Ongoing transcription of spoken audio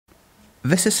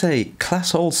This is a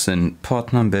Clas Ohlson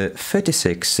part number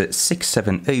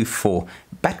 366704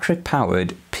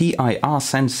 battery-powered PIR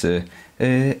sensor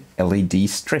LED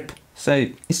strip. So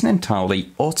it's an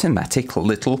entirely automatic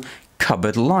little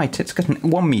cupboard light. It's got a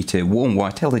 1 meter warm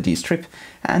white LED strip,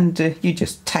 and you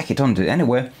just tack it onto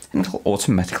anywhere and it'll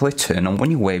automatically turn on when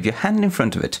you wave your hand in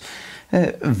front of it.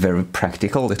 A very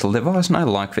practical little device, and I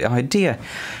like the idea.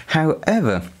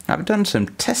 However, I've done some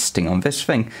testing on this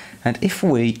thing, and if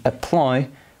we apply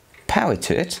power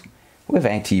to it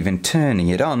without even turning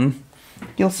it on,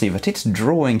 you'll see that it's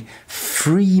drawing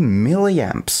 3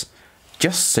 milliamps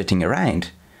just sitting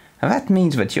around. And that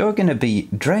means that you're going to be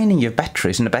draining your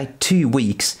batteries in about 2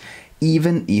 weeks,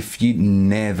 even if you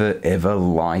never ever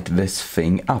light this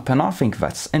thing up. And I think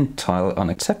that's entirely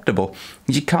unacceptable.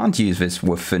 You can't use this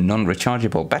with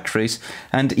non-rechargeable batteries,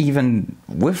 and even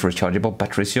with rechargeable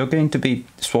batteries you're going to be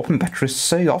swapping batteries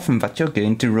so often that you're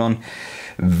going to run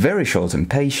very short on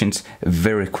patience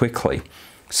very quickly.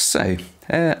 So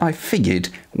I figured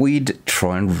we'd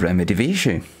try and remedy the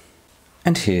issue.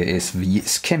 And here is the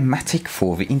schematic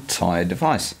for the entire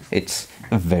device. It's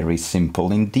very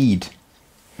simple indeed.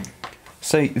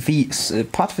 So the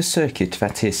part of the circuit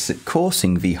that is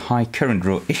causing the high current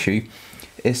draw issue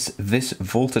is this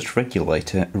voltage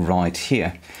regulator right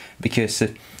here, because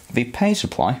the power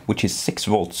supply, which is 6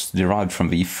 volts derived from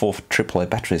the 4 AAA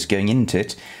batteries going into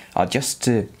it, are just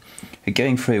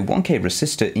going through a 1K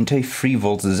resistor into a 3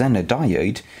 volt Zener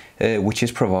diode, which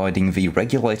is providing the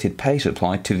regulated power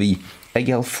supply to the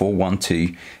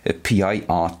AL412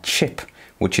 PIR chip,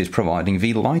 which is providing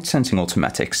the light sensing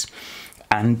automatics.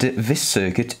 And this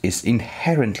circuit is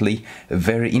inherently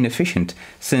very inefficient,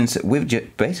 since we've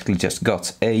basically just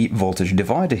got a voltage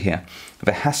divider here.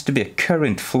 There has to be a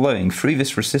current flowing through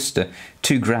this resistor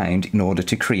to ground in order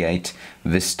to create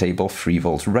this stable 3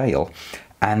 volt rail.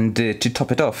 And to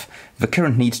top it off, the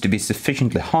current needs to be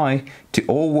sufficiently high to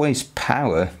always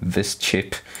power this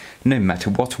chip, no matter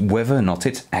what, whether or not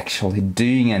it's actually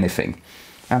doing anything.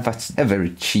 And that's a very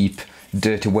cheap,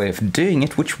 dirty way of doing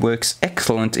it, which works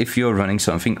excellent if you're running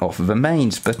something off of the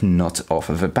mains, but not off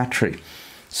of a battery.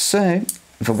 So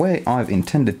the way I've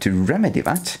intended to remedy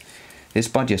that is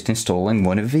by just installing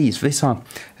one of these. These are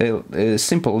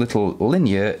simple little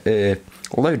linear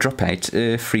low dropout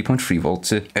 3.3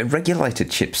 volt regulated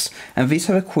chips, and these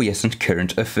have a quiescent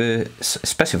current of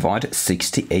specified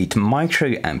 68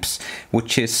 microamps,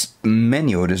 which is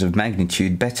many orders of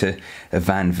magnitude better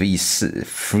than these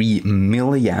 3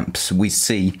 milliamps we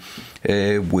see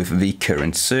with the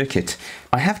current circuit.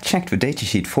 I have checked the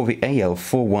datasheet for the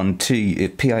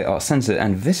AL412 PIR sensor,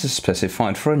 and this is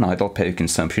specified for an idle power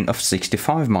consumption of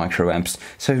 65 microamps,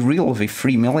 so really the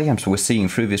 3 milliamps we're seeing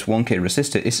through this 1K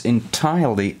resistor is entirely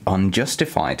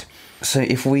unjustified. So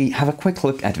if we have a quick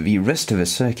look at the rest of the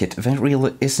circuit, there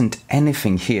really isn't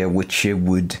anything here which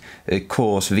would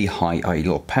cause the high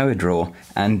idle power draw,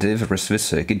 and the rest of the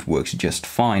circuit works just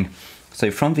fine. So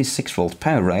from the 6 volt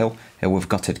power rail, we've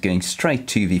got it going straight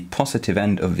to the positive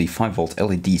end of the 5 volt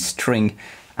LED string,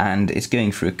 and it's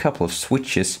going through a couple of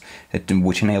switches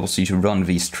which enables you to run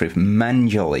the strip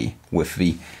manually with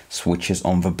the switches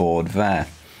on the board there.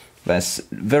 There's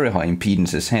very high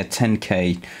impedances here,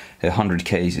 10K,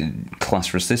 100K class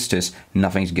resistors,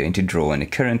 nothing's going to draw any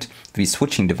current. The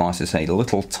switching device is a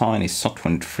little tiny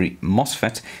SOT23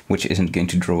 MOSFET, which isn't going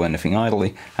to draw anything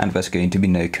idly, and there's going to be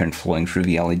no current flowing through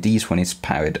the LEDs when it's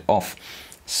powered off.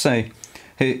 So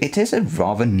it is a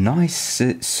rather nice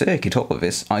circuit, all of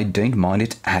this. I don't mind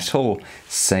it at all,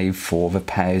 save for the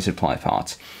power supply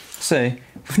part. So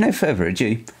with no further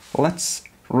ado, let's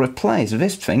replace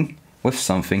this thing with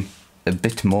something a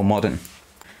bit more modern.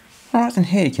 Alright, and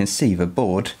here you can see the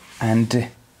board, and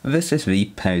this is the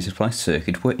power supply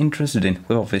circuit we're interested in.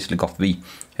 We've obviously got the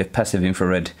passive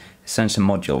infrared sensor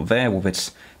module there with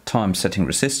its time setting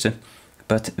resistor,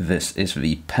 but this is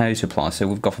the power supply. So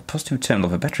we've got the positive terminal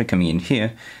of a battery coming in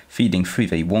here, feeding through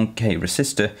the 1K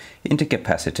resistor, into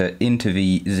capacitor, into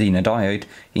the Zener diode,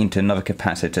 into another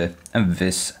capacitor, and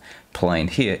this plane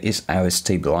here is our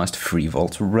stabilized 3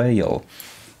 volt rail.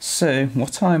 So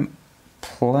what I'm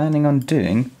planning on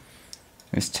doing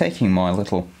is taking my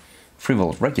little 3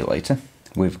 volt regulator.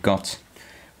 We've got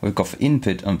the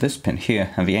input on this pin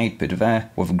here and the output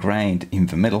there with ground in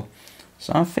the middle.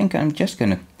 So I think I'm just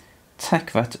going to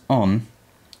tack that on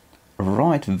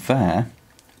right there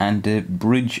and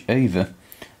bridge over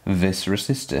this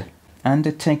resistor and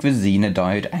take the Zener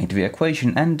diode out of the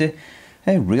equation, and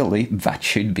really that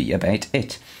should be about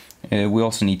it. We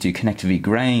also need to connect the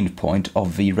ground point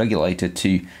of the regulator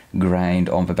to ground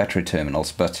on the battery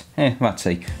terminals, but that's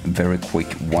a very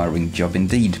quick wiring job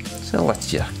indeed. So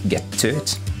let's just get to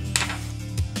it.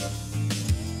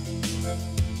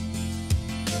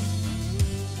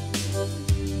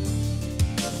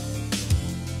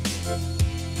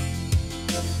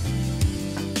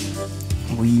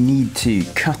 we need to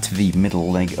cut the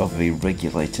middle leg of the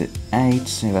regulator out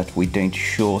so that we don't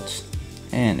short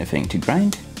anything to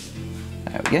ground.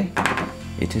 There we go,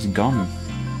 it is gone.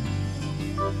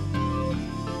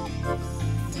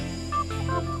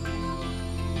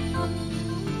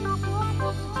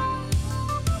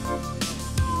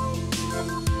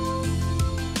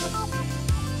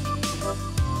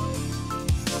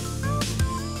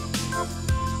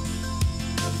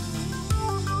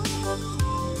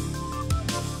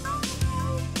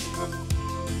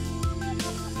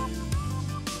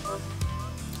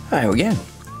 There we go,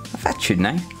 that should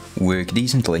now work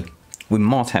decently. We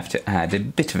might have to add a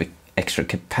bit of extra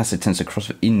capacitance across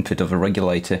the input of a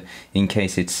regulator in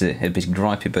case it's a bit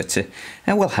gripey, but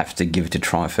we'll have to give it a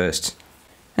try first.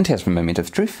 And here's the moment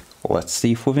of truth. Let's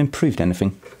see if we've improved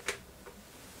anything.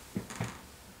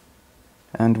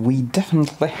 And we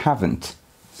definitely haven't.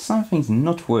 Something's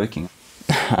not working.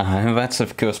 That's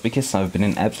of course because I've been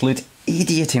an absolute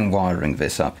idiot in wiring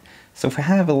this up. So if we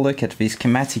have a look at the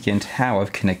schematic and how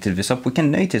I've connected this up, we can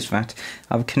notice that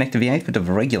I've connected the output of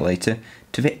a regulator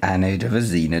to the anode of a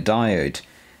Zener diode.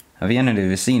 Now the anode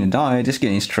of a Zener diode is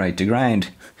going straight to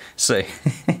ground. So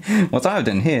what I've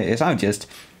done here is I've just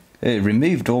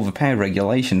removed all the power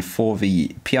regulation for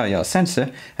the PIR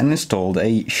sensor and installed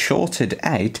a shorted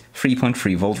out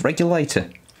 3.3 volt regulator.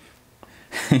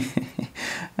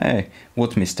 Oh,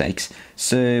 what mistakes.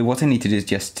 So what I need to do is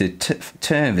just to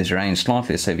turn this around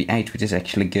slightly so the output is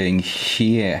actually going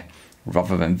here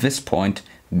rather than this point,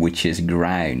 which is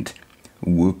ground.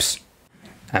 Whoops.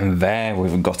 And there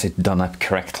we've got it done up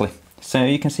correctly. So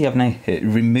you can see I've now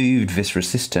removed this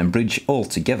resistor and bridge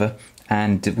altogether,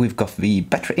 and we've got the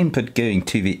battery input going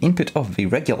to the input of the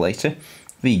regulator,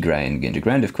 the ground going to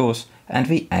ground of course, and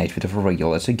the output of the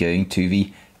regulator going to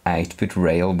the output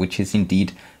rail, which is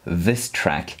indeed this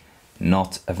track,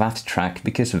 not that track,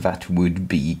 because that would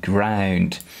be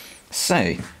ground.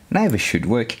 So now this should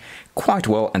work quite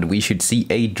well and we should see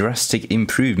a drastic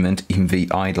improvement in the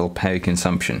idle power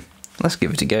consumption. Let's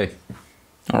give it a go.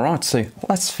 Alright, so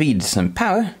let's feed some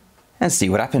power and see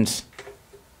what happens.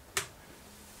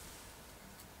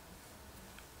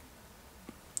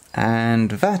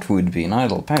 And that would be an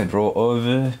idle power draw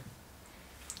of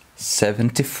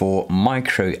 74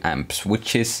 microamps,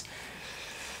 which is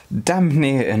damn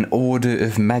near an order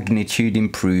of magnitude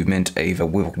improvement over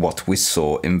what we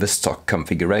saw in the stock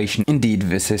configuration. Indeed,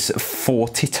 this is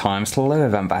 40 times lower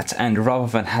than that, and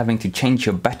rather than having to change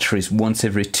your batteries once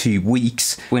every 2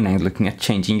 weeks, we're now looking at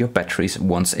changing your batteries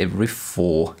once every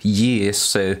 4 years.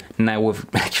 So now we've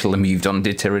actually moved on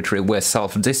to territory where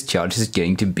self-discharge is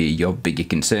going to be your bigger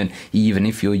concern, even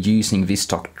if you're using the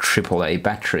stock AAA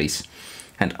batteries.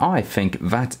 And I think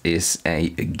that is a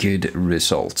good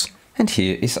result. And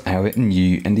here is our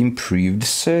new and improved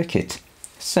circuit.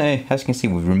 So, as you can see,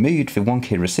 we've removed the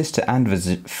 1K resistor and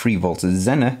the 3 volt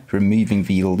Zener, removing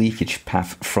the leakage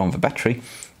path from the battery,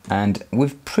 and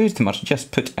we've pretty much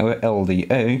just put our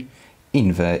LDO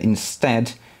in there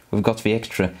instead. We've got the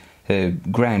extra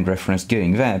ground reference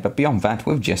going there, but beyond that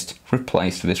we've just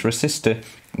replaced this resistor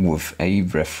with a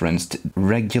referenced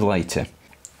regulator.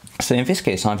 So in this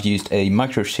case I've used a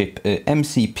microchip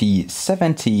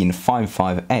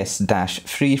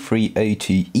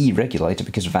MCP1755S-3302E regulator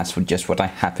because that's just what I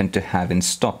happen to have in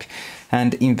stock.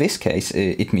 And in this case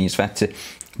it means that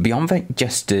beyond that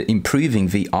just improving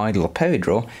the idle power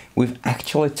draw, we've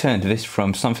actually turned this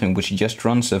from something which just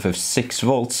runs off of 6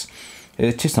 volts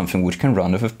to something which can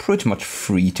run off of pretty much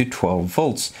 3 to 12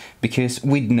 volts, because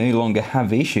we'd no longer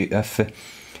have the issue of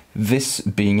this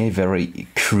being a very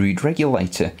crude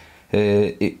regulator.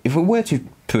 If we were to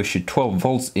push 12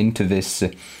 volts into this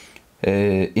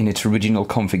in its original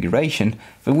configuration,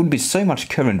 there would be so much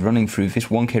current running through this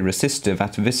 1K resistor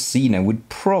that this Zener would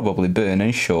probably burn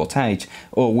and short out,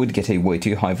 or would get a way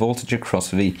too high voltage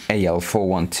across the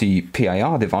AL412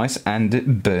 PIR device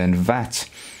and burn that.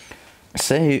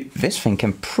 So this thing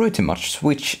can pretty much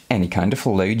switch any kind of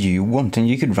load you want, and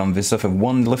you could run this off of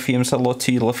 1 lithium cell or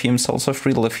 2 lithium cells or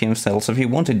 3 lithium cells if you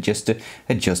wanted, just to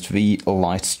adjust the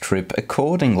light strip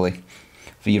accordingly.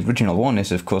 The original one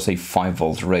is of course a 5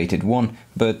 volt rated one,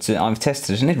 but I've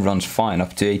tested it and it runs fine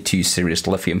up to a 2 series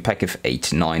lithium pack of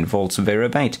 8-9 volts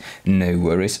thereabout. No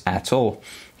worries at all.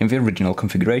 In the original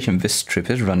configuration this strip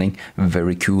is running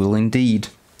very cool indeed.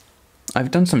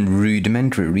 I've done some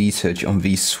rudimentary research on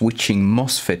the switching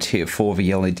MOSFET here for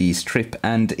the LED strip,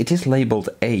 and it is labelled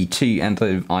A2,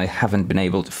 and I haven't been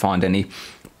able to find any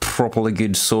properly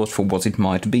good source for what it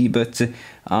might be, but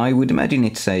I would imagine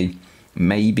it's a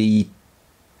maybe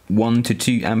 1 to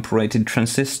 2 amp rated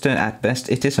transistor at best.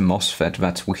 It is a MOSFET,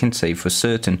 that we can say for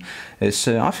certain.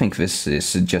 So I think this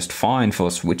is just fine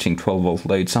for switching 12 volt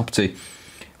loads up to,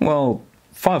 well,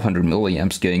 500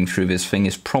 milliamps going through this thing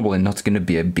is probably not going to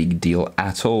be a big deal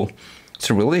at all.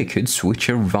 So really you could switch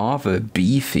a rather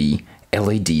beefy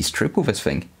LED strip with this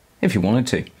thing, if you wanted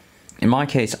to. In my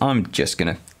case, I'm just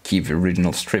going to keep the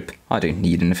original strip. I don't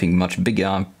need anything much bigger,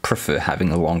 I prefer having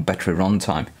a long battery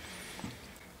runtime.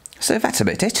 So that's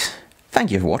about it.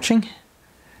 Thank you for watching.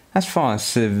 As far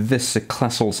as this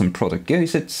Clas Ohlson product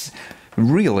goes, it's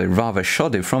really rather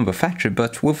shoddy from the factory,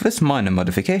 but with this minor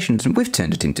modifications, we've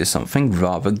turned it into something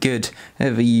rather good.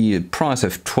 The price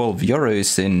of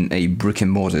 €12 in a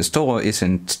brick-and-mortar store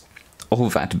isn't all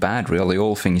that bad, really,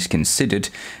 all things considered,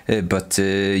 but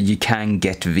you can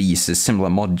get these similar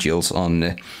modules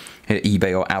on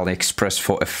eBay or AliExpress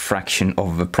for a fraction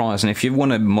of the price, and if you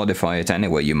want to modify it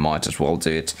anyway, you might as well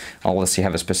do it, unless you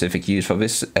have a specific use for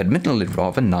this admittedly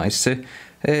rather nice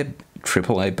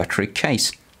AAA battery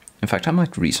case. In fact, I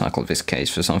might recycle this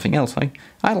case for something else.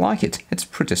 I like it. It's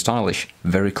pretty stylish,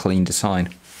 very clean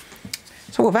design.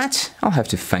 So with that, I'll have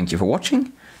to thank you for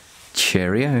watching.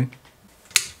 Cheerio.